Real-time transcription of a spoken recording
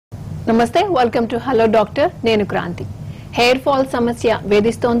నమస్తే, welcome to hello doctor. నేను Kranti. Hair fall సమస్య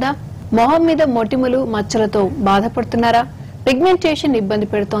వేధిస్తోందా? మొహం మీద మొటిమలు మచ్చలతో బాధపడుతున్నారా? పిగ్మెంటేషన్ ఇబ్బంది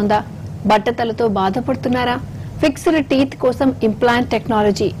పెడుతోందా? బట్టతలతో బాధపడుతున్నారా? ఫిక్స్డ్ టీత్ కోసం ఇంప్లాంట్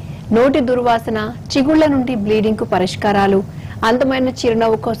టెక్నాలజీ, నోటి దుర్వాసన, చిగుళ్ల నుండి బ్లీడింగ్ కు పరిష్కారాలు, అందమైన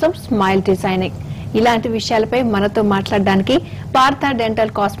చిరునవ్వు కోసం స్మైల్ డిజైనింగ్, ఇలాంటి విషయాలపై మనతో మాట్లాడడానికి Partha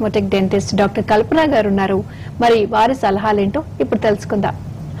dental cosmetic dentist doctor కల్పన గారు ఉన్నారు. మరి వారి సలహాలేంటో ఇప్పుడు తెలుసుకుందాం.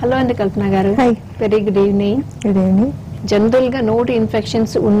 హలో అండి కల్పన గారు. Very good evening. జనరల్ గా నోటి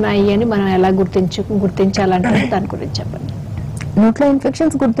ఇన్ఫెక్షన్స్ ఉన్నాయి అని మనం ఎలా గుర్తించాలంటే దాని గురించి చెప్పండి. నోట్లో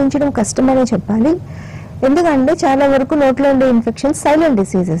ఇన్ఫెక్షన్స్ గుర్తించడం కష్టమనే చెప్పాలి. ఎందుకంటే చాలా వరకు నోట్లో ఉండే ఇన్ఫెక్షన్స్ సైలెంట్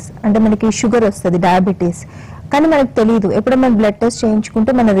డిసీజెస్. అంటే మనకి షుగర్ వస్తుంది, డయాబెటీస్, కానీ మనకు తెలియదు. ఎప్పుడు మనం బ్లడ్ టెస్ట్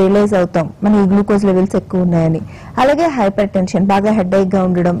చేయించుకుంటే మనం రియలైజ్ అవుతాం మన ఈ గ్లూకోజ్ లెవెల్స్ ఎక్కువ ఉన్నాయని. అలాగే హైపర్ టెన్షన్, బాగా హెడేక్ గా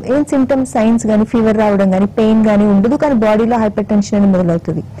ఉండడం, ఏం సిమ్టమ్స్ సైన్స్ గానీ ఫీవర్ రావడం గానీ పెయిన్ గానీ ఉండదు, కానీ బాడీలో హైపర్ టెన్షన్ అని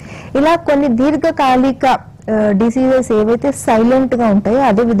మొదలవుతుంది. ఇలా కొన్ని దీర్ఘకాలిక డిసీజెస్ ఏవైతే సైలెంట్ గా ఉంటాయో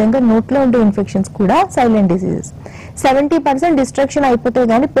అదే విధంగా నోట్లో ఉండే ఇన్ఫెక్షన్స్ కూడా సైలెంట్ డిసీజెస్. 70% డిస్ట్రక్షన్ అయిపోతే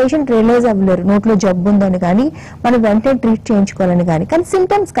గానీ పేషెంట్ రియలైజ్ అవ్వలేరు నోట్లో జబ్బు ఉందని కానీ మనం వెంటనే ట్రీట్ చేయించుకోవాలని కానీ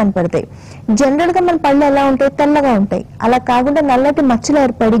సిమ్టమ్స్ కనపడతాయి. జనరల్ గా మన పళ్ళు ఎలా ఉంటాయి? తెల్లగా ఉంటాయి. అలా కాకుండా నల్లటి మచ్చలు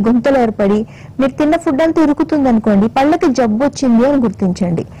ఏర్పడి, గుంతలు ఏర్పడి, మీరు తిన్న ఫుడ్ అంతా ఇరుకుతుంది అనుకోండి, పళ్ళకి జబ్బు వచ్చింది అని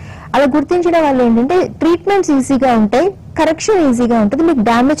గుర్తించండి. అలా గుర్తించడం వల్ల ఏంటంటే ట్రీట్మెంట్స్ ఈజీగా ఉంటాయి, కరెక్షన్ ఈజీగా ఉంటుంది, మీకు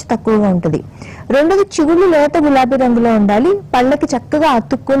డ్యామేజ్ తక్కువగా ఉంటుంది. రెండోది, చిగుళ్ళు లేత గులాబీ రంగులో ఉండాలి, పళ్ళకి చక్కగా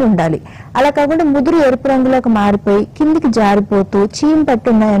అతుక్కొని ఉండాలి. అలా కాకుండా ముదురు ఎరుపు రంగులోకి మారిపోయి కిందికి జారిపోతూ చీమ్ పట్టి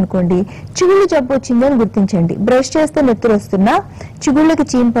ఉన్నాయనుకోండి, చిగుళ్ళు జబ్బు వచ్చింది అని గుర్తించండి. బ్రష్ చేస్తే నెత్తురు వస్తున్నా, చిగుళ్ళకి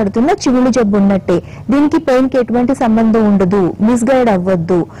చీమ్ పడుతున్నా చిగుళ్ళు జబ్బు ఉన్నట్టే. దీనికి పెయిన్ కి ఎటువంటి సంబంధం ఉండదు. మిస్గైడ్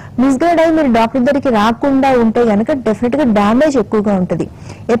అవ్వద్దు. మిస్గైడ్ అయి మీరు డాక్టర్ దగ్గరికి రాకుండా ఉంటే గనక డెఫినెట్ గా డ్యామేజ్ ఎక్కువగా ఉంటుంది.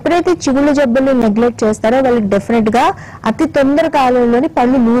 ఎప్పుడైతే చిగుళ్ళు జబ్బుల్ని నెగ్లెక్ట్ చేస్తారో వాళ్ళకి డెఫినెట్ గా అతి తొందర కాలంలోని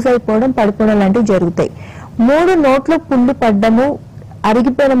పళ్ళు లూజ్ అయిపోవడం, పడిపోవడం లాంటివి జరుగుతాయి. 3 నోట్లో పుండు పడ్డము,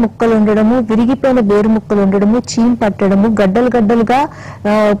 అరిగిపోయిన ముక్కలు ఉండడము, విరిగిపోయిన వేరు ముక్కలు ఉండడము, చీమ్ పట్టడము, గడ్డలుగా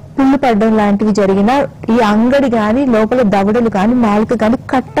పుళ్ళు పడడం లాంటివి జరిగినా, ఈ అంగడి గాని లోపల దవడలు గాని నాలుక గాని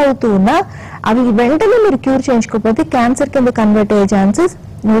కట్ అవుతూ ఉన్నా అవి వెంటనే మీరు క్యూర్ చేయించుకోకపోతే క్యాన్సర్ కింద కన్వర్ట్ అయ్యే ఛాన్సెస్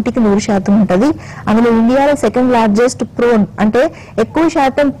 100% ఉంటది. అందులో ఇండియాలో సెకండ్ లార్జెస్ట్ ప్రోన్, అంటే ఎక్కువ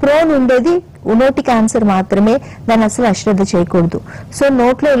శాతం ప్రోన్ ఉండేది నోటి క్యాన్సర్ మాత్రమే. దాన్ని అసలు అశ్రద్ధ చేయకూడదు. సో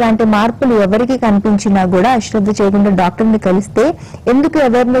నోట్లో ఇలాంటి మార్పులు ఎవరికి కనిపించినా కూడా అశ్రద్ధ చేయకుండా డాక్టర్ ని కలిస్తే, ఎందుకు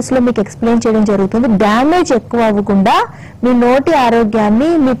అవేర్నెస్ లో మీకు ఎక్స్ప్లెయిన్ చేయడం జరుగుతుంది. డ్యామేజ్ ఎక్కువ అవ్వకుండా మీ నోటి ఆరోగ్యాన్ని,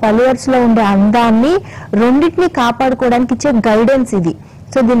 మీ పలువర్స్ లో ఉండే అందాన్ని రెండింటినీ కాపాడుకోవడానికి ఇచ్చే గైడెన్స్ ఇది.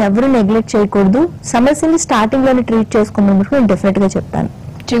 సో దీన్ని ఎవరు నెగ్లెక్ట్ చేయకూడదు. సమస్యని స్టార్టింగ్ లోనే ట్రీట్ చేసుకోమని నేను డెఫినెట్ గా చెప్తాను.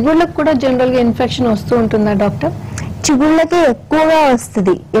 చిగుళ్ళకు కూడా జనరల్ గా ఇన్ఫెక్షన్ వస్తూ ఉంటుందా డాక్టర్? చిగుళ్ళకే ఎక్కువగా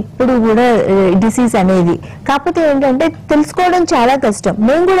వస్తుంది ఎప్పుడు కూడా డిసీజ్ అనేది. కాకపోతే ఏంటంటే తెలుసుకోవడం చాలా కష్టం.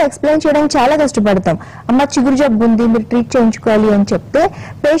 మేము కూడా ఎక్స్ప్లెయిన్ చేయడానికి చాలా కష్టపడతాం. అమ్మ చిగురు జబ్బు ఉంది, మీరు ట్రీట్ చేయించుకోవాలి అని చెప్తే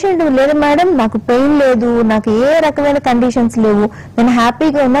పేషెంట్, లేదు మేడం నాకు పెయిన్ లేదు, నాకు ఏ రకమైన కండిషన్స్ లేవు, నేను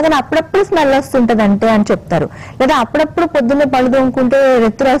హ్యాపీగా ఉన్నా, కానీ అప్పుడప్పుడు స్మెల్ వస్తుంటది అంటే అని చెప్తారు. లేదా అప్పుడప్పుడు పొద్దున్నే పళ్ళు తోముకుంటే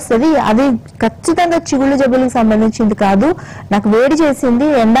రెత్తురు వస్తుంది, అది ఖచ్చితంగా చిగుళ్ళ జబ్బులకు సంబంధించింది కాదు, నాకు వేడి చేసింది,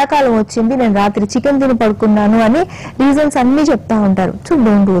 ఎండాకాలం వచ్చింది, నేను రాత్రి చికెన్ తిని పడుకున్నాను అని రీజన్స్ అన్ని చెప్తా ఉంటారు. So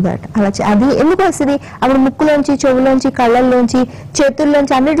don't do that. అలా అది ఎందుకు వస్తుంది? అప్పుడు ముక్కులోంచి, చెవులోంచి, కళ్ళల్లోంచి,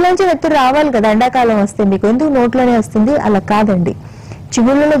 చేతుల్లోంచి, అన్నిటిలోంచి నెత్తురు రావాలి కదా ఎండాకాలం వస్తే, మీకు ఎందుకు నోట్లోనే వస్తుంది? అలా కాదండి.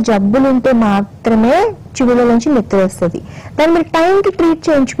 చిగుళ్ళలో జబ్బులు ఉంటే మాత్రమే చిగుళ్ళలోంచి నెత్తురు వస్తుంది. దాన్ని మీరు టైంకి ట్రీట్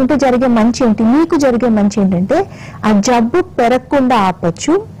చేయించుకుంటే జరిగే మంచి ఏంటి? మీకు జరిగే మంచి ఏంటంటే ఆ జబ్బు పెరగకుండా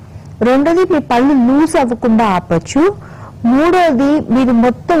ఆపచ్చు. రెండోది, మీ పళ్ళు లూజ్ అవ్వకుండా ఆపచ్చు. మూడోది, మీరు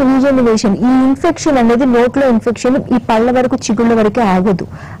మొత్తం రీజనరేషన్, ఈ ఇన్ఫెక్షన్ అనేది నోట్లో ఇన్ఫెక్షన్ ఈ పళ్ళ వరకు, చిగుళ్ళ వరకే ఆగదు,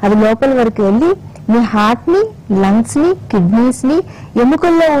 అది లోపల వరకు వెళ్ళి మీ హార్ట్ ని, లంగ్స్ ని, కిడ్నీస్ ని,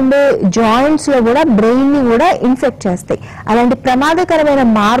 ఎముకల్లో ఉండే జాయింట్స్ లో కూడా, బ్రెయిన్ ని కూడా ఇన్ఫెక్ట్ చేస్తాయి. అలాంటి ప్రమాదకరమైన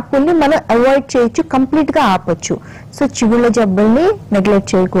మార్పుల్ని మనం అవాయిడ్ చేయొచ్చు, కంప్లీట్ గా ఆపొచ్చు. సో చిగుళ్ళ జబ్బుల్ని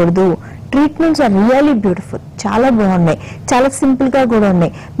నెగ్లెక్ట్ చేయకూడదు. ట్రీట్మెంట్స్ ఆర్ రియలీ బ్యూటిఫుల్, చాలా బాగున్నాయి, చాలా సింపుల్ గా కూడా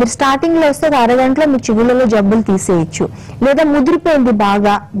ఉన్నాయి. మీరు స్టార్టింగ్ లో వస్తే 1 అరగంటలో మీ చిగుళ్ళలో జబ్బులు తీసేయచ్చు. లేదా ముదిరిపోయింది,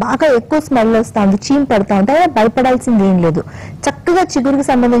 బాగా ఎక్కువ స్మెల్ వస్తుంది, చీమ్ పడతా ఉంటే భయపడాల్సింది ఏం లేదు. చక్కగా చిగురుకు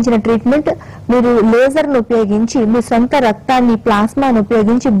సంబంధించిన ట్రీట్మెంట్ మీరు లేజర్ ను ఉపయోగించి, మీ సొంత రక్తాన్ని, ప్లాస్మాను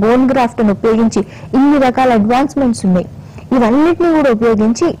ఉపయోగించి, బోన్ గ్రాఫ్ట్ ను ఉపయోగించి, ఇన్ని రకాల అడ్వాన్స్మెంట్స్ ఉన్నాయి. ఇవన్నిటిని కూడా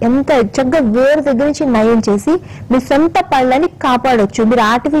ఉపయోగించి ఎంత చక్కగా వేరు దగ్గర నుంచి నయం చేసి మీ సొంత పళ్ళని కాపాడొచ్చు. మీరు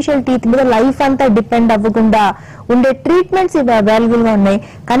ఆర్టిఫిషియల్ టీత్ మీద లైఫ్ అంతా డిపెండ్ అవ్వకుండా ఉండే ట్రీట్మెంట్స్ ఇవి అవైలబుల్ గా ఉన్నాయి.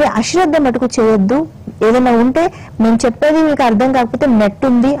 కానీ అశ్రద్ధ మటుకు చేయొద్దు. ఏదైనా ఉంటే మేము చెప్పేది మీకు అర్థం కాకపోతే నెట్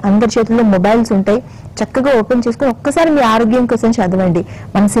ఉంది, అందరి చేతుల్లో మొబైల్స్ ఉంటాయి, చక్కగా ఓపెన్ చేసుకుని ఒక్కసారి మీ ఆరోగ్యం కోసం చదవండి.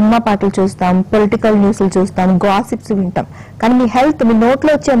 మనం సినిమా పాటలు చూస్తాం, పొలిటికల్ న్యూస్లు చూస్తాం, గాసిప్స్ వింటాం, కానీ మీ హెల్త్, మీ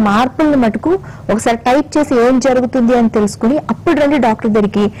నోట్లో వచ్చే మార్పులను మటుకు ఒకసారి టైప్ చేసి ఏం జరుగుతుంది అని తెలుసుకుని అప్పుడు రండి డాక్టర్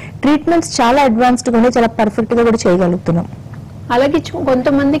దగ్గరికి. ట్రీట్మెంట్స్ చాలా అడ్వాన్స్డ్ గా చాలా పర్ఫెక్ట్ గా కూడా చేయగలుగుతున్నాం. అలాగే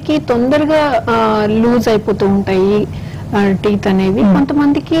కొంతమందికి తొందరగా లూజ్ అయిపోతూ ఉంటాయి టీత్ అనేవి,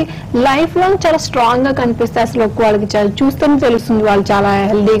 కొంతమందికి లైఫ్ లాంగ్ చాలా స్ట్రాంగ్ గా కనిపిస్తాయి. అసలు వాళ్ళకి చూస్తేనే తెలుస్తుంది వాళ్ళు చాలా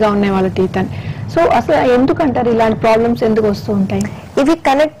హెల్దీగా ఉన్నాయి వాళ్ళ టీత్ అని. సో అసలు ఎందుకంటారు ఇలాంటి ప్రాబ్లమ్స్ ఎందుకు వస్తూ ఉంటాయి? ఇవి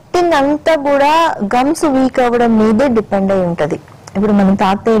కనెక్టింగ్ అంతా కూడా గమ్స్ వీక్ అవ్వడం మీదే డిపెండ్ అయి ఉంటది. ఇప్పుడు మనం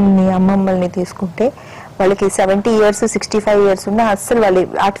తాతయ్యని అమ్మమ్మల్ని తీసుకుంటే వాళ్ళకి 70 years 65 years ఉన్నా అస్సలు వాళ్ళు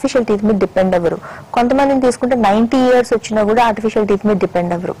ఆర్టిఫిషియల్ టీత్ మీద డిపెండ్ అవ్వరు. కొంతమందిని తీసుకుంటే 90 years వచ్చినా కూడా ఆర్టిఫిషియల్ టీత్ మీద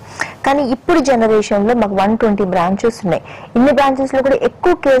డిపెండ్ అవ్వరు. కానీ ఇప్పుడు జనరేషన్ లో మాకు 120 branches ఉన్నాయి. ఇన్ని బ్రాంచెస్ లో కూడా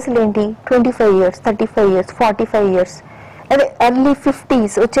ఎక్కువ కేసులు ఏంటి, 25 years 35 years 45 years అదే ఎర్లీ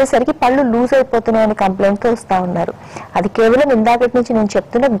 50s వచ్చేసరికి పళ్ళు లూజ్ అయిపోతున్నాయని కంప్లైంట్ తో వస్తా ఉన్నారు. అది కేవలం ఇందాకటి నుంచి నేను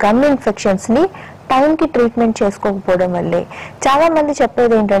చెప్తున్న గమ్ ఇన్ఫెక్షన్స్ ని టైం కి ట్రీట్మెంట్ చేసుకోకపోవడం వల్లే. చాలా మంది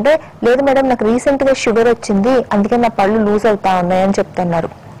చెప్పేది ఏంటంటే, లేదు మేడం నాకు రీసెంట్ గా షుగర్ వచ్చింది అందుకే నా పళ్ళు లూజ్ అవుతా ఉన్నాయని చెప్తున్నారు.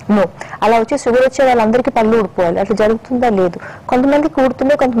 నో, అలా వచ్చి షుగర్ వచ్చే వాళ్ళందరికీ పళ్ళు ఊడిపోవాలి అట్లా జరుగుతుందా? లేదు. కొంతమందికి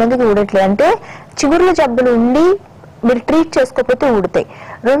ఊడుతున్నాయి, కొంతమందికి ఊడట్లేదు. అంటే చిగుర్ల జబ్బులు ఉండి మీరు ట్రీట్ చేసుకోకపోతే ఊడతాయి.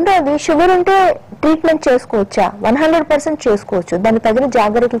 రెండోది, షుగర్ ఉంటే ట్రీట్మెంట్ చేసుకోవచ్చా? 100% చేసుకోవచ్చు. దానికి తగిన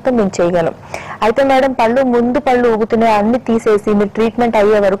జాగ్రత్తలతో మేము చేయగలం. అయితే మేడం ముందు పళ్ళు ఊగుతున్నాయి అన్ని తీసేసి మీరు ట్రీట్మెంట్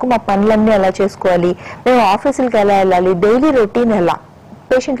అయ్యే వరకు మా పనులన్నీ ఎలా చేసుకోవాలి, మేము ఆఫీసులకు ఎలా వెళ్ళాలి, డైలీ రొటీన్ ఎలా?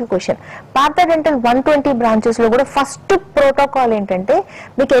 Patient question. Partha dental 120 branches లో కూడా ఫస్ట్ ప్రోటోకాల్ ఏంటంటే,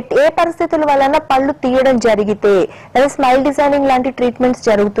 మీకు ఏ పరిస్థితుల వలన పళ్ళు తీయడం జరిగితే, లేదా స్మైల్ డిజైనింగ్ లాంటి ట్రీట్మెంట్స్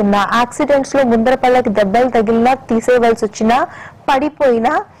జరుగుతున్నా, యాక్సిడెంట్స్ లో ముందర పళ్ళకి దెబ్బలు తగిలినా, తీసేయవలసి వచ్చినా,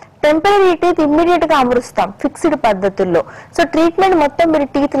 పడిపోయినా టెంపరీ టీత్ ఇమ్మీడియట్ గా అమరుస్తాం ఫిక్స్డ్ పద్ధతుల్లో. సో ట్రీట్మెంట్ మొత్తం మీరు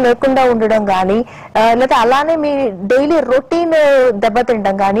టీత్ లేకుండా ఉండడం కానీ, లేదా అలానే మీ డైలీ రొటీన్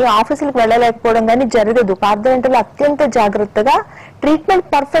దెబ్బతింటం కానీ, ఆఫీసులకు వెళ్ళలేకపోవడం కానీ జరగదు. పార్థ డెంటల్ అత్యంత జాగ్రత్తగా ట్రీట్మెంట్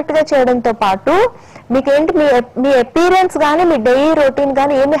పర్ఫెక్ట్ గా చేయడంతో పాటు మీకేంటి మీ అపీరెన్స్ కానీ మీ డైలీ రొటీన్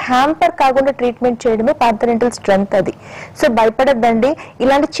కానీ ఏమి హ్యాంపర్ కాకుండా ట్రీట్మెంట్ చేయడమే పార్థ డెంటల్ స్ట్రెంగ్త్ అది. సో భయపడద్దండి.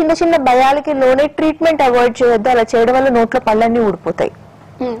 ఇలాంటి చిన్న చిన్న భయాలకి లోనే ట్రీట్మెంట్ అవాయిడ్ చేయొద్దు. అలా చేయడం వల్ల నోట్లో పళ్ళన్నీ ఊడిపోతాయి.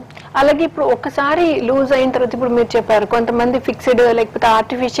 అలాగే ఇప్పుడు ఒక్కసారి లూజ్ అయిన తర్వాత, ఇప్పుడు మీరు చెప్పారు కొంతమంది ఫిక్స్డ్ లేకపోతే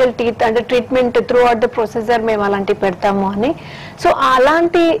ఆర్టిఫిషియల్ టీత్ అంటే treatment through out the procedure మేము అలాంటివి పెడతాము అని. సో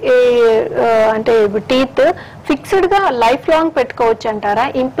అలాంటి అంటే టీత్ ఫిక్స్డ్ గా లైఫ్ లాంగ్ పెట్టుకోవచ్చు అంటారా?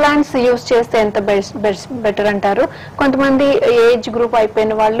 ఇంప్లాంట్స్ యూజ్ చేస్తే ఎంత బెటర్ అంటారు? కొంతమంది ఏజ్ గ్రూప్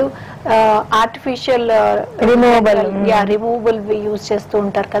అయిపోయిన వాళ్ళు ఆర్టిఫిషియల్ రిమూవబుల్ యూజ్ చేస్తూ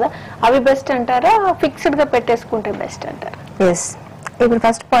ఉంటారు కదా, అవి బెస్ట్ అంటారా? ఫిక్స్డ్ గా పెట్టేసుకుంటే బెస్ట్ అంటారా? ఇప్పుడు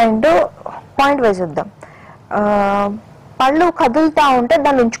ఫస్ట్ పాయింట్ వైజ్ చూద్దాం. పళ్ళు కదులుతా ఉంటే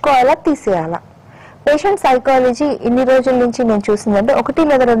దాన్ని ఉంచుకోవాలా, తీసేయాలా? పేషెంట్ సైకాలజీ ఇన్ని రోజుల నుంచి నేను చూసిందంటే, 1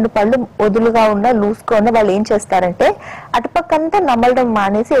 లేదా 2 పళ్ళు వదులుగా ఉన్నా లూజ్గా ఉన్నా వాళ్ళు ఏం చేస్తారంటే, అటుపక్కంతా నమలడం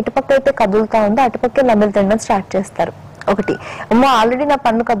మానేసి ఎటుపక్క అయితే కదులుతా ఉందో అటుపక్కే నమిలి తినడం స్టార్ట్ చేస్తారు. ఒకటి, అమ్మో ఆల్రెడీ నా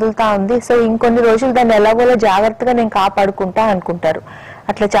పన్ను కదులుతా ఉంది, సో ఇంకొన్ని రోజులు దాన్ని ఎలాగోలా జాగ్రత్తగా నేను కాపాడుకుంటా అనుకుంటారు.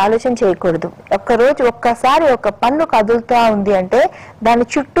 అట్లా ఆలోచన చేయకూడదు. ఒక్కసారి ఒక పన్ను కదులుతా ఉంది అంటే దాని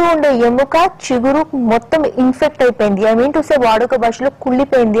చుట్టూ ఉండే ఎముక చిగురు మొత్తం ఇన్ఫెక్ట్ అయిపోయింది. ఐ మీన్ టు సే వాడుక భాషలో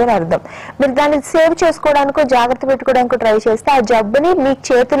కుళ్ళిపోయింది అని అర్థం. మీరు దాన్ని సేవ్ చేసుకోవడానికో జాగ్రత్త పెట్టుకోవడానికో ట్రై చేస్తే ఆ జబ్బుని మీ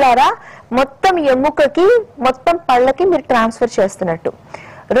చేతులారా మొత్తం ఎముకకి మొత్తం పళ్ళకి మీరు ట్రాన్స్ఫర్ చేస్తున్నట్టు.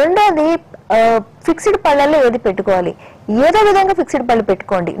 రెండోది, ఫిక్స్డ్ పళ్ళల్లో ఏది పెట్టుకోవాలి, ఏదో విధంగా ఫిక్స్డ్ పళ్ళు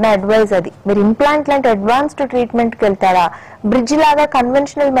పెట్టుకోండి. నా అడ్వైజ్ అది. మీరు ఇంప్లాంట్ లాంటి అడ్వాన్స్డ్ ట్రీట్మెంట్ కి వెళ్తారా, బ్రిడ్జ్ లాగా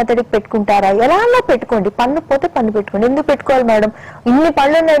కన్వెన్షనల్ మెథడ్ కి పెట్టుకుంటారా, ఎలా పెట్టుకోండి. పన్ను పోతే పన్ను పెట్టుకోండి. ఎందుకు పెట్టుకోవాలి మేడం, ఇన్ని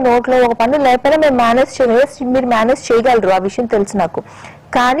పళ్ళు ఉన్నాయి నోట్లో, ఒక పన్ను లేకపోయినా మేము మేనేజ్ చేయలేదు. మీరు మేనేజ్ చేయగలరు, ఆ విషయం తెలుసు నాకు.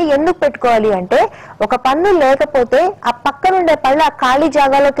 కానీ ఎందుకు పెట్టుకోవాలి అంటే, ఒక పన్ను లేకపోతే ఆ పక్కనుండే పళ్ళు ఆ ఖాళీ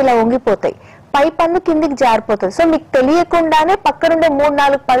జాగాలోకి ఇలా వంగిపోతాయి, పై పన్ను కిందికి జారిపోతుంది. సో మీకు తెలియకుండానే పక్కనుండే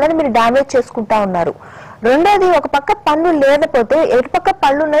 3-4 పళ్ళని మీరు డామేజ్ చేసుకుంటా ఉన్నారు. రెండోది, ఒక పక్క పన్ను లేకపోతే ఎటు పక్క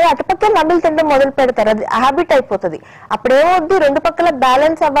పళ్ళు ఉన్నాయో అటుపక్కే నమిలి తినడం మొదలు పెడతారు. అది హ్యాబిట్ అయిపోతుంది. అప్పుడేమవుద్ది, 2 పక్కల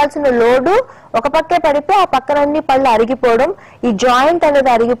బ్యాలెన్స్ అవ్వాల్సిన లోడు ఒక పక్కే పడితే ఆ పక్కనన్ని పళ్ళు అరిగిపోవడం, ఈ జాయింట్ అనేది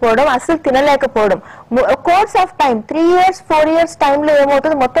అరిగిపోవడం, అసలు తినలేకపోవడం. Course of time 3 years 4 years టైంలో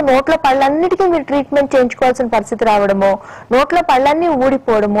ఏమవుతుంది, మొత్తం నోట్లో పళ్ళన్నిటికీ మీరు ట్రీట్మెంట్ చేయించుకోవాల్సిన పరిస్థితి రావడమో, నోట్లో పళ్ళన్నీ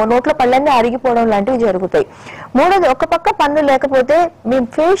ఊడిపోవడమో, నోట్లో పళ్ళన్నీ అరిగిపోవడం లాంటివి జరుగుతాయి. మూడోది, ఒక పక్క పన్ను లేకపోతే మీ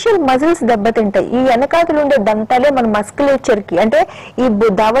ఫేషియల్ మజిల్స్ దెబ్బతింటాయి. ఈ వెనకాల వెనకాతలు ఉండే దంతాలే మన మస్కులేచర్ కి అంటే ఈ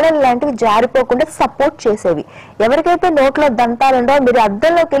దవడలు లాంటివి జారిపోకుండా సపోర్ట్ చేసేవి. ఎవరికైతే నోట్లో దంతాలు ఉండో మీరు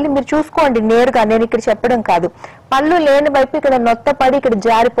అద్దంలోకి వెళ్ళి మీరు చూసుకోండి నేరుగా, నేను ఇక్కడ చెప్పడం కాదు. పళ్ళు లేని వైపు ఇక్కడ నొత్తపడి ఇక్కడ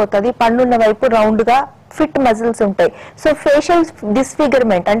జారిపోతుంది, పన్నున్న వైపు రౌండ్ గా ఫిట్ మజిల్స్ ఉంటాయి. సో ఫేషియల్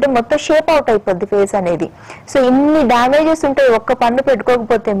డిస్ఫిగర్మెంట్ అంటే మొత్తం షేప్ అవుట్ అయిపోద్ది ఫేస్ అనేది. సో ఇన్ని డామేజెస్ ఉంటాయి ఒక్క పన్ను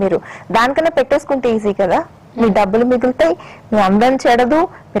పెట్టుకోకపోతే. మీరు దానికన్నా పెట్టేసుకుంటే ఈజీ కదా, మీ డబ్బులు మిగులుతాయి, మీ అందం చెడదు,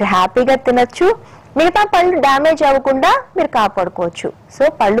 మీరు హ్యాపీగా తినచ్చు, మిగతా పళ్ళు డ్యామేజ్ అవ్వకుండా మీరు కాపాడుకోవచ్చు. సో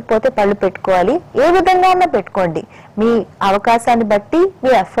పళ్ళు పోతే పళ్ళు పెట్టుకోవాలి, ఏ విధంగా ఉన్నా పెట్టుకోండి, మీ అవకాశాన్ని బట్టి,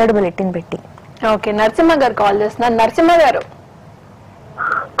 మీ అఫోర్డబిలిటీని బట్టి. ఓకే, నరసింహ గారు కాల్ చేస్తున్నారు. నరసింహ గారు.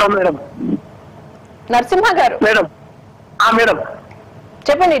 నరసింహ గారు మేడం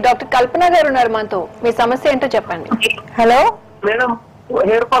చెప్పండి. డాక్టర్ కల్పన గారు ఉన్నారు మనతో, మీ సమస్య ఏంటో చెప్పండి. Hello madam,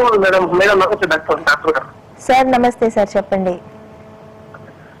 hair fall madam. Madam నమస్తే డాక్టర్ గారు. సార్ నమస్తే సార్, చెప్పండి.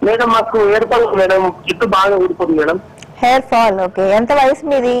 మేడం మాకు హెయిర్ ఫాల్ మేడం, జుట్టు బాగా ఊడిపోతుంది మేడం. Hair fall, okay. ఎంత వయసు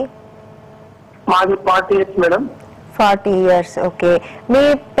మీది? మాది 40 years మేడం. 40 years, okay. మీ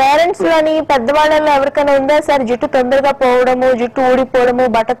పేరెంట్స్ లోని పెద్దవాళ్ళలో ఎవరికైనా ఉందా సార్ జుట్టు తొందరగా పోవడము, జుట్టు ఊడిపోవడము,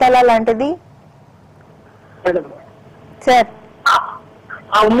 బట్టతల లాంటిది? సార్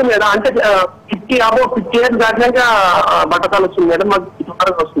ఉంది మేడం, అంటే 50 years దాటినాక బట్టతల వస్తుంది మేడం, మాకు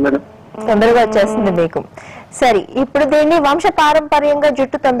తొందరగా వస్తుంది మేడం. తొందరగా వచ్చేస్తుంది మీకు. సరే, ఇప్పుడు దీన్ని వంశ పారంపర్యంగా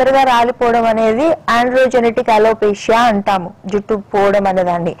జుట్టు తొందరగా రాలిపోవడం అనేది ఆండ్రోజెనెటిక్ అలోపేషియా అంటాము. జుట్టు పోవడం అనే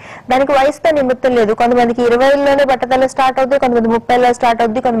దాన్ని, దానికి వయసుతో నిమిత్తం లేదు. కొంతమందికి 20లోనే బట్టతల స్టార్ట్ అవుతుంది, కొంతమంది 30లో స్టార్ట్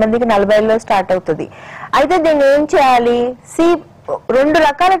అవుతుంది, కొంతమందికి 40లో స్టార్ట్ అవుతుంది. అయితే దీన్ని ఏం చేయాలి? 2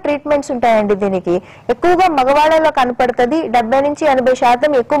 రకాల ట్రీట్మెంట్స్ ఉంటాయండి దీనికి. ఎక్కువగా మగవాళ్ళలో కనపడుతుంది, 70 నుంచి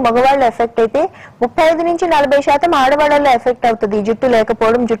 80% ఎక్కువ మగవాళ్ళు ఎఫెక్ట్ అయితే 35 నుంచి 40% ఆడవాళ్ళలో ఎఫెక్ట్ అవుతుంది జుట్టు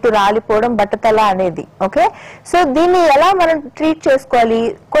లేకపోవడం, జుట్టు రాలిపోవడం, బట్టతల అనేది. ఓకే, సో దీన్ని ఎలా మనం ట్రీట్ చేసుకోవాలి?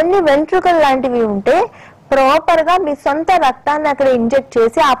 కొన్ని వెంట్రుకలు లాంటివి ఉంటే ప్రాపర్ గా మీ సొంత రక్తాన్ని అక్కడ ఇంజెక్ట్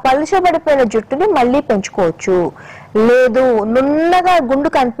చేసి ఆ పలుచబడిపోయిన జుట్టుని మళ్ళీ పెంచుకోవచ్చు. లేదు నున్నగా గుండు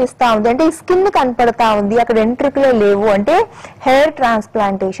కనిపిస్తా ఉంది అంటే ఈ స్కిన్ కనపడతా ఉంది, అక్కడ వెంట్రుకలే లేవు అంటే హెయిర్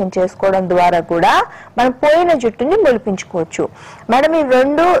ట్రాన్స్ప్లాంటేషన్ చేసుకోవడం ద్వారా కూడా మనం పోయిన జుట్టుని మొలిపించుకోవచ్చు. మేడం ఈ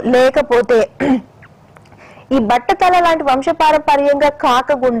 2 లేకపోతే ఈ బట్టతల లాంటి వంశపారంపర్యంగా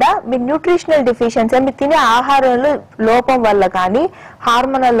కాకుండా మీ న్యూట్రిషనల్ డెఫిషియన్సీ, మీరు తినే ఆహారంలో లోపం వల్ల కానీ,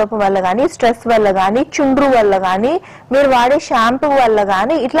 హార్మోనల్ లోపం వల్ల కానీ, స్ట్రెస్ వల్ల కానీ, చుండ్రు వల్ల కానీ, మీరు వాడే షాంపూ వల్ల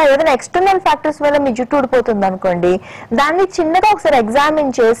కానీ, ఇట్లా ఏదైనా ఎక్స్టర్నల్ ఫ్యాక్టర్స్ వల్ల మీ జుట్టు ఊడిపోతుంది అనుకోండి, దాన్ని చిన్నగా ఒకసారి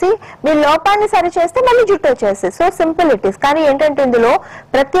ఎగ్జామిన్ చేసి మీ లోపాన్ని సరి చేస్తే మళ్ళీ జుట్టు వచ్చేస్తుంది. So simple it is. కానీ ఏంటంటే ఇందులో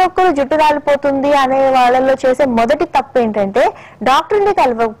ప్రతి ఒక్కరు జుట్టు రాలిపోతుంది అనే వాళ్ళలో చేసే మొదటి తప్పు ఏంటంటే డాక్టర్ని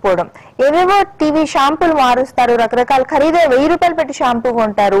కలవకపోవడం. ఏవేవో టీవీ షాంపూలు మారుస్తారు, రకరకాల ఖరీదే 1000 రూపాయలు పెట్టి షాంపూ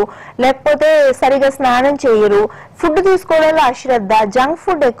కొంటారు, లేకపోతే సరిగా స్నానం చేయరు, ఫుడ్ తీసుకోవడంలో అశ్రద్ధ, జంక్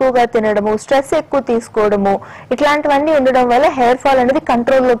ఫుడ్ ఎక్కువగా తినడము, స్ట్రెస్ ఎక్కువ తీసుకోవడము, ఇట్లాంటివన్నీ ఉండడం వల్ల హెయిర్ ఫాల్ అనేది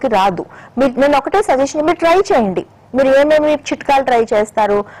కంట్రోల్లోకి రాదు. నేను ఒకటే సజెషన్, మీరు ట్రై చేయండి. మీరు ఏమేమి చిట్కాలు ట్రై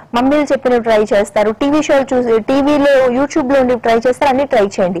చేస్తారు, మమ్మీలు చెప్పినవి ట్రై చేస్తారు, టీవీ షోలు చూసి, టీవీలో యూట్యూబ్ లో ఉండి ట్రై చేస్తారు, అన్ని ట్రై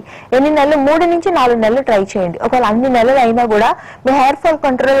చేయండి. ఎన్ని నెలలు? 3 నుంచి 4 నెలలు ట్రై చేయండి. ఒకవేళ అన్ని నెలలు అయినా కూడా మీ హెయిర్ ఫాల్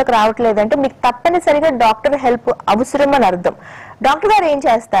కంట్రోల్లోకి రావట్లేదంటే మీకు తప్పనిసరిగా డాక్టర్ హెల్ప్ అవసరం అని అర్థం. డాక్టర్ గారు ఏం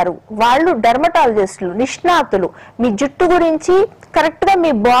చేస్తారు? వాళ్ళు డెర్మటాలజిస్టులు, నిష్ణాతులు. మీ జుట్టు గురించి కరెక్ట్ గా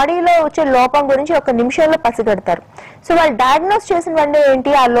మీ బాడీలో వచ్చే లోపం గురించి 1 నిమిషంలో పసిగడతారు. సో వాళ్ళు డయాగ్నోస్ చేసిన వెంటనే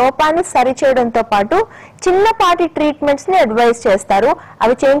ఏంటి, ఆ లోపాన్ని సరి చేయడంతో పాటు చిన్నపాటి ట్రీట్మెంట్స్ ని అడ్వైజ్ చేస్తారు.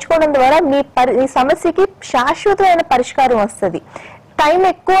 అవి చేయించుకోవడం ద్వారా మీ సమస్యకి శాశ్వతమైన పరిష్కారం వస్తుంది. టైం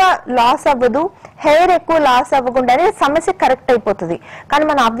ఎక్కువ లాస్ అవ్వదు, హెయిర్ ఎక్కువ లాస్ అవ్వకుండానే సమస్య కరెక్ట్ అయిపోతుంది. కానీ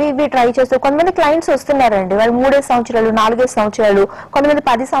మనం అవి ఇవి ట్రై చేస్తూ, కొంతమంది క్లయింట్స్ వస్తున్నారండి, వాళ్ళు 3 సంవత్సరాలు 4 సంవత్సరాలు, కొంతమంది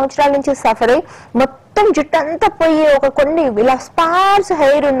 10 సంవత్సరాల నుంచి సఫర్ అయ్యి మొత్తం జుట్టు అంతా పోయి కొన్ని ఇలా స్పార్స్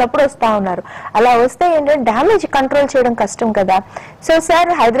హెయిర్ ఉన్నప్పుడు వస్తా ఉన్నారు. అలా వస్తే ఏంటంటే డ్యామేజ్ కంట్రోల్ చేయడం కష్టం కదా. సో సార్,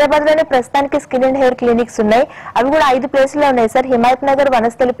 హైదరాబాద్ లోనే ప్రస్తుతానికి స్కిన్ అండ్ హెయిర్ క్లినిక్స్ ఉన్నాయి. అవి కూడా 5 ప్లేసుల్లో ఉన్నాయి sir. Himayat Nagar,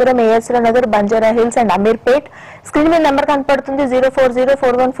 Vanasthalipuram, ASR Nagar, Banjara hills and Ameerpet. Screen మీద నెంబర్ కనపడుతుంది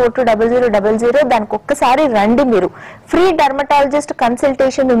 0404142000. దానికి ఒక్కసారి రండి. మీరు ఫ్రీ డెర్మటాలజిస్ట్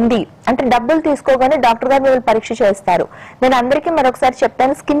కన్సల్టేషన్ ఉంది, అంటే డబ్బులు తీసుకోగానే డాక్టర్ గారు మిమ్మల్ని పరీక్ష చేస్తారు. నేను అందరికీ మరొకసారి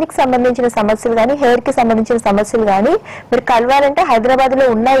చెప్తాను, స్కిన్ కి సంబంధించిన సమస్యలు కానీ, హెయిర్ కి సంబంధించిన సమస్యలు కానీ మీరు కలవాలంటే హైదరాబాద్ లో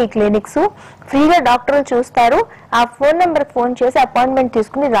ఉన్నాయి ఈ క్లినిక్స్. ఫ్రీగా డాక్టర్లు చూస్తారు. ఆ ఫోన్ నెంబర్ ఫోన్ చేసి అపాయింట్మెంట్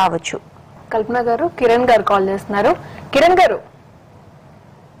తీసుకుని రావచ్చు. కల్పన గారు, కిరణ్ గారు కాల్ చేస్తున్నారు. కిరణ్ గారు,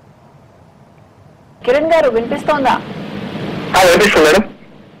 కిరణ్ గారు వినిపిస్తోందా?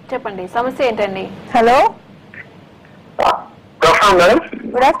 చెప్పండి, సమస్య ఏంటండి? హలో,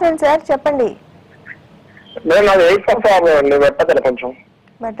 గుడ్ ఆఫ్టర్నూన్ సార్, చెప్పండి.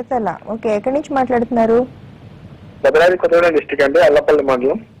 బట్టతల, ఓకే. ఎక్కడి నుంచి మాట్లాడుతున్నారు? భద్రాద్రి కొత్తగూడెం డిస్ట్రిక్ట్ అండి, అల్లపల్లి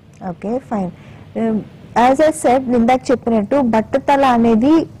మండలం. Okay, fine. As I said ఇందాక చెప్పినట్టు బట్టతల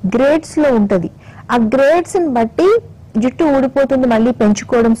అనేది గ్రేడ్స్ లో ఉంటది. ఆ గ్రేడ్స్ ని బట్టి జుట్టు ఊడిపోతుంది మళ్ళీ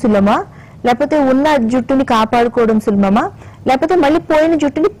పెంచుకోవడం సులభమా, లేకపోతే ఉన్న జుట్టుని కాపాడుకోవడం సులభమా, లేకపోతే మళ్ళీ పోయిన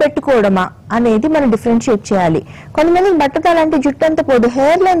జుట్టుని పెట్టుకోవడమా అనేది మనం డిఫరెన్షియేట్ చేయాలి. కొంతమందికి బట్టతల అంటే జుట్టు అంతా పోదు,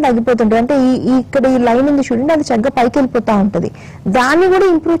 హెయిర్ లైన్ తగ్గిపోతుంటుంది. అంటే ఇక్కడ ఈ లైన్ ఉంది చూడండి, అది చక్కగా పైకి వెళ్ళిపోతా ఉంటది. దాన్ని కూడా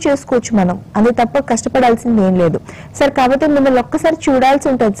ఇంప్రూవ్ చేసుకోవచ్చు మనం, అది తప్ప కష్టపడాల్సింది ఏం లేదు సార్. కాబట్టి మిమ్మల్ని ఒక్కసారి చూడాల్సి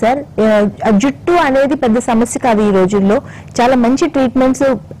ఉంటుంది సార్. జుట్టు అనేది పెద్ద సమస్య కాదు ఈ రోజుల్లో. చాలా మంచి ట్రీట్మెంట్స్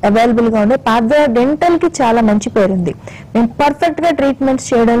అవైలబుల్ గా ఉన్నాయి. పార్థ డెంటల్ కి చాలా మంచి పేరుంది. మేము పర్ఫెక్ట్ గా ట్రీట్మెంట్స్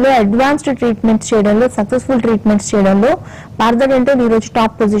చేయడంలో, అడ్వాన్స్డ్ ట్రీట్మెంట్స్ చేయడంలో, సక్సెస్ఫుల్ ట్రీట్మెంట్స్ చేయడంలో పార్థ డెంటల్ ఈ రోజు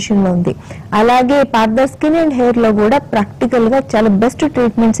టాప్ పొజిషన్ లో ఉంది. అలాగే పార్థ స్కిన్ అండ్ హెయిర్ లో కూడా ప్రాక్టికల్ గా చాలా బెస్ట్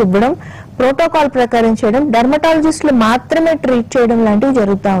ట్రీట్మెంట్స్ ఇవ్వడం, ప్రోటోకాల్ ప్రకారం చేయడం, డెర్మటాలజిస్టులు మాత్రమే ట్రీట్ చేయడం లాంటివి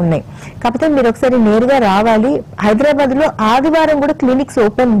జరుగుతూ ఉన్నాయి. కాకపోతే మీరు ఒకసారి నేరుగా రావాలి. హైదరాబాద్ లో ఆదివారం కూడా క్లినిక్స్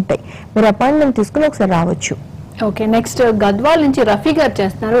ఓపెన్ ఉంటాయి, మీరు అపాయింట్మెంట్ తీసుకుని ఒకసారి రావచ్చు. ఓకే, నెక్స్ట్ గద్వాల్ నుంచి రఫీ గారు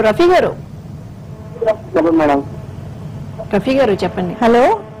చేస్తున్నారు. రఫీ గారు రఫీ గారు చెప్పండి. Hello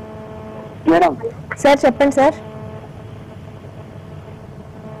madam. సార్ చెప్పండి సార్.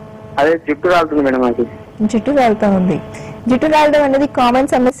 అదే జుట్టు రాలుతుంది మేడం. నాకు జుట్టు రాలుతా ఉంది. జుట్టు రాలడం అనేది కామన్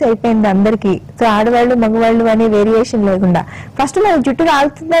సమస్య అయిపోయింది అందరికి. సో ఆడవాళ్ళు మగవాళ్ళు అనే వేరియేషన్ లేకుండా ఫస్ట్ మనకి జుట్టు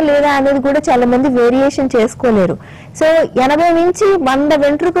రాలుతుందా లేదా అనేది కూడా చాలా మంది వేరియేషన్ చేసుకోలేరు. సో 80 నుంచి 100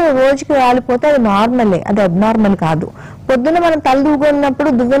 వెంట్రుకలు రోజుకి రాలిపోతే అది నార్మలే, అది అబ్నార్మల్ కాదు. పొద్దున మనం తల దూగొన్నప్పుడు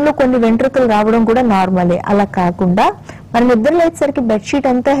దువ్వెల్లో కొన్ని వెంట్రుకలు రావడం కూడా నార్మలే. అలా కాకుండా మనం నిద్ర లేచేసరికి బెడ్షీట్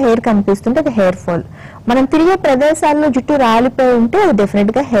అంతా హెయిర్ కనిపిస్తుంటే అది హెయిర్ ఫాల్. మనం తిరిగే ప్రదేశాల్లో జుట్టు రాలిపోయి ఉంటే అది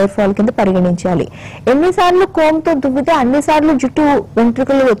డెఫినెట్ గా హెయిర్ ఫాల్ కింద పరిగణించాలి. ఎన్నిసార్లు కోమ్తో దువ్వితే అన్నిసార్లు జుట్టు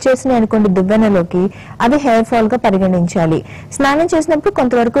వెంట్రుకలు వచ్చేసినాయి అనుకోండి దువ్వెనలోకి, అది హెయిర్ ఫాల్ గా పరిగణించాలి. స్నానం చేసినప్పుడు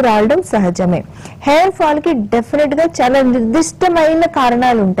కొంతవరకు రాలడం సహజమే. హెయిర్ ఫాల్ కి డెఫినెట్ గా చాలా నిర్దిష్టమైన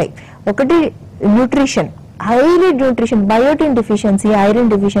కారణాలు ఉంటాయి. ఒకటి nutrition, highly nutrition, biotin deficiency, iron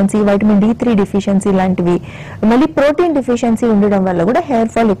deficiency, vitamin D3 deficiency లాంటివి, మళ్ళీ ప్రోటీన్ డిఫిషియన్సీ ఉండడం వల్ల కూడా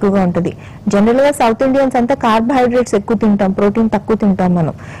హెయిర్ ఫాల్ ఎక్కువగా ఉంటుంది. జనరల్ గా సౌత్ ఇండియన్స్ అంతా కార్బోహైడ్రేట్స్ ఎక్కువ తింటాం, ప్రోటీన్ తక్కువ తింటాం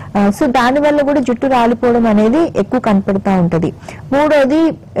మనం. సో దాని వల్ల కూడా జుట్టు రాలిపోవడం అనేది ఎక్కువ కనపడతా ఉంటది. మూడోది,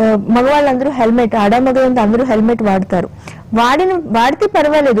 మగవాళ్ళందరూ హెల్మెట్, ఆడమగలంతా అందరూ హెల్మెట్ వాడతారు. వాడితే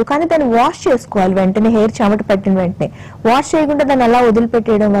పర్వాలేదు, కానీ దాన్ని వాష్ చేసుకోవాలి వెంటనే. హెయిర్ చెమట పట్టిన వెంటనే వాష్ చేయకుండా దాన్ని అలా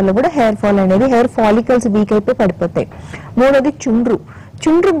వదిలిపెట్టేయడం వల్ల కూడా హెయిర్ ఫాల్ అనేది, హెయిర్ ఫాలికల్స్ వీక్ అయిపోయి పడిపోతాయి. మూడోది చుండ్రు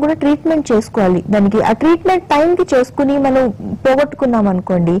కూడా ట్రీట్మెంట్ చేసుకోవాలి. దానికి ఆ ట్రీట్మెంట్ టైంకి చేసుకుని మనం పోగొట్టుకున్నాం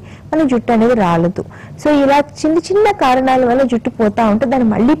అనుకోండి మన జుట్టు అనేది రాలదు. సో ఇలా చిన్న చిన్న కారణాల వల్ల జుట్టు పోతా ఉంటే దాన్ని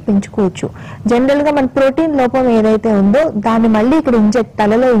మళ్ళీ పెంచుకోవచ్చు. జనరల్ గా మన ప్రోటీన్ లోపం ఏదైతే ఉందో దాన్ని మళ్ళీ ఇక్కడ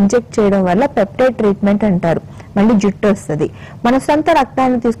తలలో ఇంజెక్ట్ చేయడం వల్ల పెప్టైడ్ ట్రీట్మెంట్ అంటారు, మళ్ళీ జుట్టు వస్తుంది. మన సొంత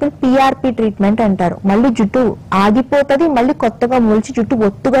రక్తాన్ని తీసుకుని PRP ట్రీట్మెంట్ అంటారు, మళ్ళీ జుట్టు ఆగిపోతుంది, మళ్ళీ కొత్తగా మొలిచి జుట్టు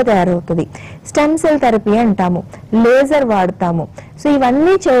ఒత్తుగా తయారవుతుంది. స్టెమ్ సెల్ థెరపీ అంటాము, లేజర్ వాడతాము. సో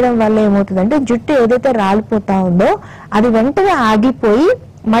ఇవన్నీ చేయడం వల్ల ఏమవుతుందంటే జుట్టు ఏదైతే రాలిపోతా ఉందో అది వెంటనే ఆగిపోయి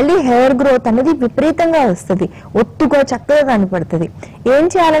మళ్ళీ హెయిర్ గ్రోత్ అనేది విపరీతంగా వస్తుంది, ఒత్తుగా చక్కగా కనపడుతుంది. ఏం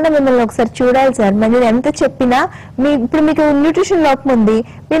చేయాలన్నా మిమ్మల్ని ఒకసారి చూడాలి సార్. నేను ఎంత చెప్పినా ఇప్పుడు మీకు న్యూట్రిషన్ లోపం ఉంది,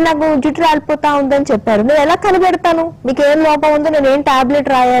 మీరు నాకు జుట్టు రాలిపోతా ఉందని చెప్పారు, నేను ఎలా కనిపెడతాను మీకు ఏం లోపం ఉందో, నేను ఏం టాబ్లెట్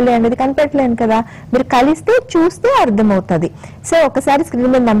రాయాలి అనేది కనిపెట్టలేను కదా. మీరు కలిస్తే చూస్తే అర్థమవుతుంది. సో ఒకసారి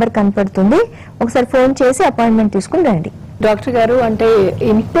స్క్రీన్ మీద నెంబర్ కనపడుతుంది, ఒకసారి ఫోన్ చేసి అపాయింట్మెంట్ తీసుకుని రండి. డాక్టర్ గారు, అంటే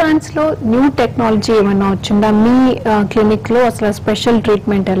ఇంప్లాంట్స్ లో న్యూ టెక్నాలజీ ఏమైనా వచ్చిందా మీ క్లినిక్ లో? అసలు స్పెషల్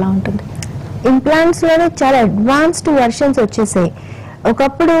ట్రీట్మెంట్ ఎలా ఉంటుంది? ఇంప్లాంట్స్ లోనే చాలా అడ్వాన్స్డ్ వర్షన్స్ వచ్చేసాయి.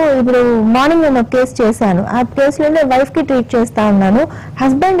 ఒకప్పుడు ఇప్పుడు మార్నింగ్ నేను ఒక కేసు చేశాను, ఆ కేసులోనే వైఫ్ కి ట్రీట్ చేస్తా ఉన్నాను.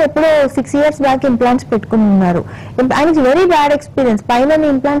 హస్బెండ్ ఎప్పుడో 6 years బ్యాక్ ఇంప్లాంట్స్ పెట్టుకుని ఉన్నారు. ఆయనకి వెరీ బ్యాడ్ ఎక్స్పీరియన్స్. పైన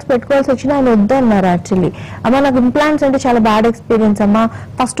ఇంప్లాంట్స్ పెట్టుకోవాల్సి వచ్చినా ఆయన వద్దు అన్నారు. యాక్చువల్లీ అమ్మ నాకు ఇంప్లాంట్స్ అంటే చాలా బ్యాడ్ ఎక్స్పీరియన్స్ అమ్మా,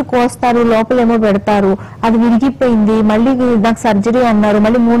 ఫస్ట్ కోస్తారు, లోపలేమో పెడతారు, అది విరిగిపోయింది, మళ్ళీ నాకు సర్జరీ అన్నారు,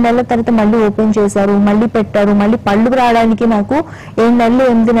 మళ్ళీ 3 నెలల తర్వాత మళ్ళీ ఓపెన్ చేశారు, మళ్ళీ పెట్టారు, మళ్ళీ పళ్ళు రావడానికి నాకు 7 నెలలు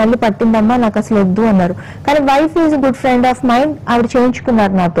 8 నెలలు పట్టిందమ్మా, నాకు అసలు వద్దు అన్నారు. కానీ wife is good friend of mind, ఆవిడ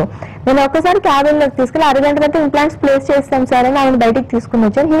చేయించుకున్నారు నాతో. నేను ఒక్కసారి క్యాబిన్లోకి తీసుకెళ్ళి 1 గంట తర్వాత ఇంప్లాంట్స్ ప్లేస్ చేస్తాం సార్ అని ఆయన బయటకు తీసుకుని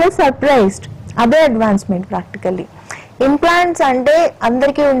వచ్చాను. He was surprised. అదే అడ్వాన్స్మెంట్ ప్రాక్టికల్లీ. ఇంప్లాంట్స్ అంటే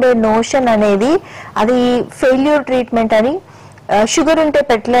అందరికీ ఉండే నోషన్ అనేది అది ఫెయిల్యూర్ ట్రీట్మెంట్ అని, షుగర్ ఉంటే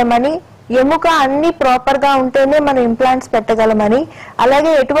పెట్టలేమని, ఎముక అన్ని ప్రాపర్ గా ఉంటేనే మనం ఇంప్లాంట్స్ పెట్టగలమని,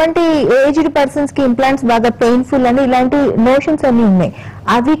 అలాగే ఎటువంటి ఏజ్డ్ పర్సన్స్ కి ఇంప్లాంట్స్ బాగా పెయిన్ఫుల్ అని, ఇలాంటి నోషన్స్ అన్ని ఉన్నాయి.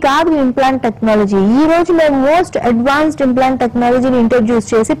 అవి కాదు ఇంప్లాంట్ టెక్నాలజీ. ఈ రోజు మేము మోస్ట్ అడ్వాన్స్డ్ ఇంప్లాంట్ టెక్నాలజీని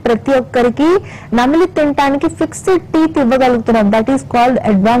ఇంట్రడ్యూస్ చేసి ప్రతి ఒక్కరికి నమిలి తినడానికి fixed teeth ఇవ్వగలుగుతున్నాం. That is called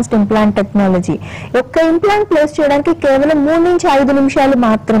advanced implant technology. ఒక్క ఇంప్లాంట్ ప్లేస్ చేయడానికి కేవలం 3 నుంచి 5 నిమిషాలు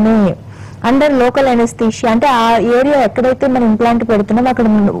మాత్రమే. అండర్ లోకల్ అనెస్థీషియా, అంటే ఆ ఏరియా ఎక్కడైతే మనం ఇంప్లాంట్ పెడుతున్నాం అక్కడ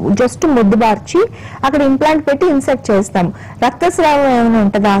జస్ట్ ముద్దు బార్చి అక్కడ ఇంప్లాంట్ పెట్టి ఇన్సర్ట్ చేస్తాం. రక్తస్రావం ఏమైనా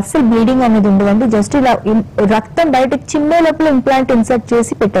ఉంటుందా? అసలు బ్లీడింగ్ అనేది ఉండదండి. జస్ట్ ఇలా రక్తం బయటకు చిమ్మే లోపల ఇంప్లాంట్ ఇన్సర్ట్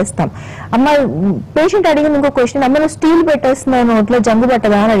చేసి పెట్టేస్తాం. అమ్మ పేషెంట్ అడిగింది ఇంకో క్వశ్చన్, అమ్మ నువ్వు స్టీల్ పెట్టేస్తున్నావు నోట్లో జంగు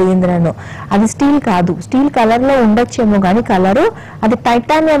పట్టదా అని అడిగింది నన్ను. అది స్టీల్ కాదు, స్టీల్ కలర్ లో ఉండొచ్చేమో కానీ కలరు అది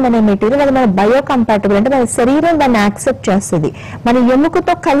టైటానియం అనే మెటీరియల్. అది మన బయో కంపాటబుల్, అంటే మన శరీరం దాన్ని యాక్సెప్ట్ చేస్తుంది. మన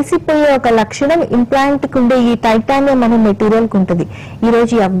ఎముకతో కలిసిపోయే ఒక లక్షణం ఇంప్లాంట్ కు ఉండే ఈ టైటానియం అనే మెటీరియల్ కు ఉంటుంది. ఈ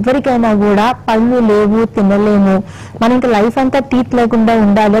రోజు ఎవరికైనా కూడా పళ్ళు లేవు, తినలేము, మనం ఇంకా లైఫ్ అంతా టీత్ లేకుండా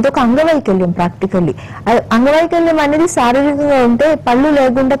ఉండాలి, అదొక అంగవైకల్యం. ప్రాక్టికల్లీ అంగవైకల్యం అనేది శారీరకంగా ఉంటే పళ్ళు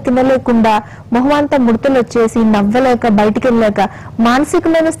లేకుండా తినలేకుండా మొహం అంతా ముడతలు వచ్చేసి నవ్వలేక బయటికి వెళ్ళలేక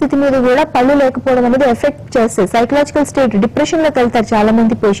మానసికమైన స్థితి మీద కూడా పళ్ళు లేకపోవడం అనేది ఎఫెక్ట్ చేస్తే సైకలాజికల్ స్టేట్ డిప్రెషన్ లోకి వెళ్తారు చాలా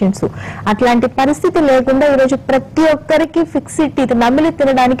మంది పేషెంట్స్. అట్లాంటి పరిస్థితి లేకుండా ఈ రోజు ప్రతి ఒక్కరికి ఫిక్స్డ్ టీత్, నమిలి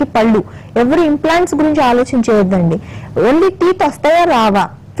తినడానికి పళ్ళు. ఎవరు ఇంప్లాంట్స్ గురించి ఆలోచించేయద్దండి. ఓన్లీ టీత్ వస్తాయా రావా,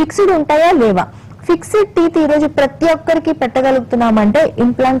 ఫిక్స్డ్ ఉంటాయా లేవా. ఫిక్స్డ్ టీత్ ఈ రోజు ప్రతి ఒక్కరికి పెట్టగలుగుతున్నామంటే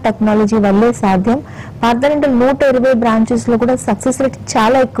ఇంప్లాంట్ టెక్నాలజీ వల్లే సాధ్యం. పార్థ 120 బ్రాంచెస్ లో కూడా సక్సెస్ రేట్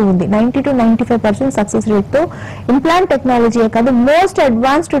చాలా ఎక్కువ ఉంది. 90 to 95% సక్సెస్ రేట్ తో ఇంప్లాంట్ టెక్నాలజీ కాదు, most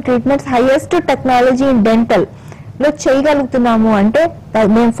advanced treatments, highest technology in dental లో చేయగలుగుతున్నాము అంటే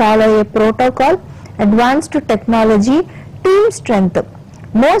మేము ఫాలో అయ్యే protocol, advanced technology, team strength,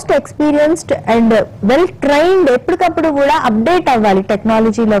 most experienced and well trained. ఎప్పటికప్పుడు కూడా అప్డేట్ అవ్వాలి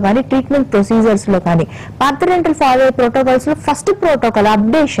టెక్నాలజీలో కానీ ట్రీట్మెంట్ ప్రొసీజర్స్ లో కానీ. పార్థ డెంటల్ ఫాలో అయ్యే ప్రోటోకాల్స్ లో ఫస్ట్ ప్రోటోకాల్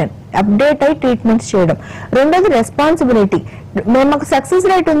అప్డేట్ అయి ట్రీట్మెంట్స్ చేయడం. రెండోది రెస్పాన్సిబిలిటీ. మాకు సక్సెస్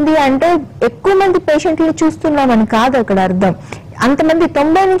రేట్ ఉంది అంటే ఎక్కువ మంది పేషెంట్లు చూస్తున్నామని కాదు అక్కడ అర్థం. అంతమంది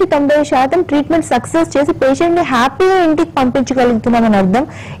 90 నుంచి 90% ట్రీట్మెంట్ సక్సెస్ చేసి పేషెంట్ ని హ్యాపీగా ఇంటికి పంపించగలుగుతున్నామని అర్థం.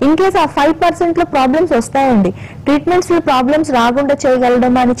 ఇన్ కేస్ ఆ 5% లో ప్రాబ్లమ్స్ వస్తాయండి. ట్రీట్మెంట్స్ లో ప్రాబ్లమ్స్ రాకుండా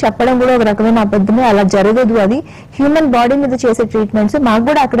చేయగలడం అని చెప్పడం కూడా ఒక రకమైన అబద్ధమే, అలా జరగదు. అది హ్యూమన్ బాడీ మీద చేసే ట్రీట్మెంట్స్. మాకు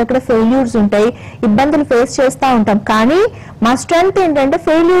కూడా అక్కడక్కడ ఫెయిల్యూర్స్ ఉంటాయి, ఇబ్బందులు ఫేస్ చేస్తూ ఉంటాం. కానీ మా స్ట్రెంగ్త్ ఏంటంటే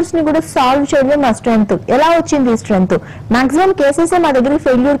ఫెయిల్యూర్స్ ని కూడా సాల్వ్ చేయడమే మా స్ట్రెంగ్త్. ఎలా వచ్చింది ఈ స్ట్రెంగ్త్? మాక్సిమం కేసెస్ మా దగ్గర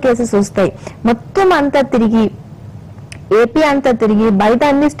ఫెయిల్యూర్ కేసెస్ వస్తాయి. మొత్తం అంతా తిరిగి ఏపీ అంతా తిరిగి బయట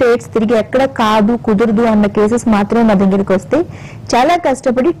అన్ని స్టేట్స్ తిరిగి ఎక్కడ కాదు కుదరదు అన్న కేసెస్ మాత్రమే మా దగ్గరికి వస్తాయి. చాలా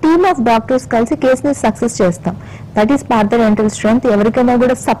కష్టపడి టీమ్ ఆఫ్ డాక్టర్స్ కలిసి కేసుని సక్సెస్ చేస్తాం. That is Partha dental strength. ఎవరికైనా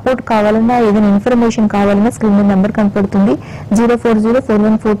కూడా సపోర్ట్ కావాలన్నా ఏదైనా ఇన్ఫర్మేషన్ కావాలన్నా స్క్రీన్ మీద నెంబర్ కనపడుతుంది,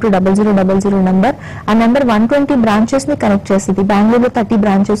 0404142000 నెంబర్. ఆ నెంబర్ 120 బ్రాంచెస్ ని కనెక్ట్ చేస్తుంది. బెంగళూరులో 30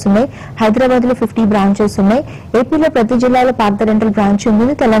 బ్రాంచెస్ ఉన్నాయి, హైదరాబాద్ లో 50 బ్రాంచెస్ ఉన్నాయి, ఏపీలో ప్రతి జిల్లాలో పార్థ డెంటల్ బ్రాంచ్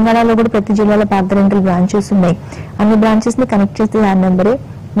ఉంది, తెలంగాణలో కూడా ప్రతి జిల్లాలో పార్థ డెంటల్ బ్రాంచెస్ ఉన్నాయి. అన్ని బ్రాంచెస్ ని కనెక్ట్ చేస్తే ఆ నెంబరే.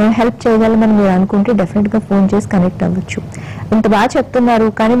 మేము హెల్ప్ చేయగలమని మీరు అనుకుంటే డెఫినెట్ గా ఫోన్ చేసి కనెక్ట్ అవ్వచ్చు. ఇంత బాగా చెప్తున్నారు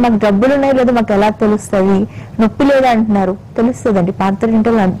కానీ మాకు డబ్బులు ఉన్నాయి లేదా మాకు ఎలా తెలుస్తుంది, నొప్పి లేదా అంటున్నారు. తెలుస్తుందండి. పార్థ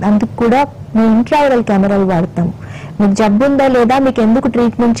డెంటల్ అందుకు కూడా మేము ఇంట్రావరల్ కెమెరాలు వాడతాము. మీకు జబ్బు ఉందా లేదా, మీకు ఎందుకు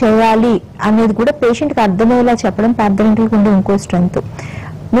ట్రీట్మెంట్ చేయాలి అనేది కూడా పేషెంట్ కి అర్థమయ్యేలా చెప్పడం పార్థ డెంటల్ ఉండే ఇంకో స్ట్రెంగ్త్.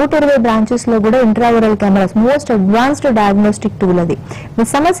 120 బ్రాంచెస్ లో కూడా intraoral cameras, most advanced diagnostic tool. అది మీ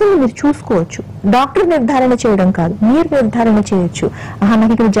సమస్యను మీరు చూసుకోవచ్చు. డాక్టర్ నిర్ధారణ చేయడం కాదు, మీరు నిర్ధారణ చేయొచ్చు.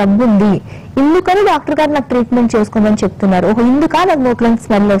 నాకు ఇక్కడ జబ్బు ఉంది, ఇందుకని డాక్టర్ గారు నాకు ట్రీట్మెంట్ చేసుకోమని చెప్తున్నారు, ఓహో ఇందుకా నాకు నోట్లో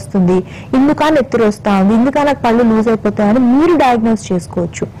స్మెల్ వస్తుంది, ఇందుకా నెత్తురు వస్తా ఉంది, ఇందుకా నాకు పళ్ళు లూజ్ అయిపోతాయని మీరు డయాగ్నోస్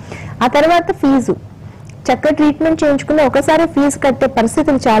చేసుకోవచ్చు. ఆ తర్వాత ఫీజు, చక్కగా ట్రీట్మెంట్ చేయించుకుని ఒకసారి ఫీజు కట్టే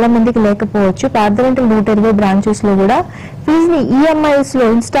పరిస్థితులు చాలా మందికి లేకపోవచ్చు. పార్థ డెంటల్ 120 బ్రాంచెస్ లో కూడా ఫీజుని ఈఎంఐస్ లో,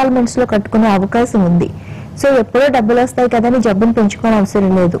 ఇన్స్టాల్మెంట్స్ లో కట్టుకునే అవకాశం ఉంది. సో ఎప్పుడో డబ్బులు వస్తాయి కదా అని జబ్బును పెంచుకోవడం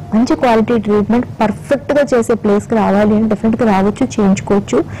అవసరం లేదు. మంచి క్వాలిటీ ట్రీట్మెంట్ పర్ఫెక్ట్ గా చేసే ప్లేస్ కి రావాలి అని డెఫినెట్ గా రావచ్చు,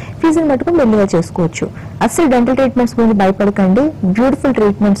 చేయించుకోవచ్చు. ఫీజుని మట్టుకు మెల్లిగా చేసుకోవచ్చు. అసలు డెంటల్ ట్రీట్మెంట్స్ గురించి భయపడకండి. బ్యూటిఫుల్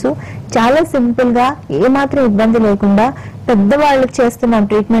ట్రీట్మెంట్స్, చాలా సింపుల్ గా ఏమాత్రం ఇబ్బంది లేకుండా పెద్దవాళ్ళకి చేస్తున్నాం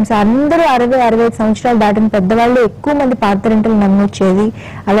ట్రీట్మెంట్స్. అందరూ 60-65 సంవత్సరాలు దాటిన పెద్దవాళ్ళు ఎక్కువ మంది పార్థ డెంటల్ నమ్మొచ్చేది.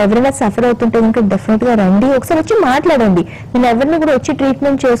 అలా ఎవరైనా సఫర్ అవుతుంటే ఇంకా డెఫినెట్ గా రండి, ఒకసారి వచ్చి మాట్లాడండి. నేను ఎవరిని కూడా వచ్చి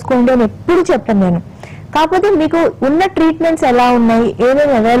ట్రీట్మెంట్ చేసుకోండి అని ఎప్పుడు చెప్పాను నేను. కాకపోతే మీకు ఉన్న ట్రీట్మెంట్స్ ఎలా ఉన్నాయి,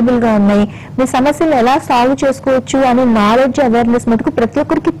 ఏమేమి అవైలబుల్ గా ఉన్నాయి, మీ సమస్యలు ఎలా సాల్వ్ చేసుకోవచ్చు అనే నాలెడ్జ్, అవేర్నెస్ మటుకు ప్రతి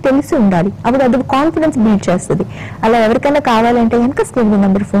ఒక్కరికి తెలిసి ఉండాలి. అప్పుడు అది కాన్ఫిడెన్స్ బిల్డ్ చేస్తుంది. అలా ఎవరికైనా కావాలంటే కనుక స్క్రీన్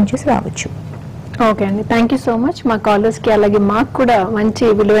నెంబర్ ఫోన్ చేసి రావచ్చు. ఓకే అండి, థ్యాంక్ యూ సో మచ్. మా కాలర్స్ కి అలాగే మాకు కూడా మంచి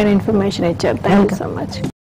విలువైన ఇన్ఫర్మేషన్ ఇచ్చారు. Thank you so much.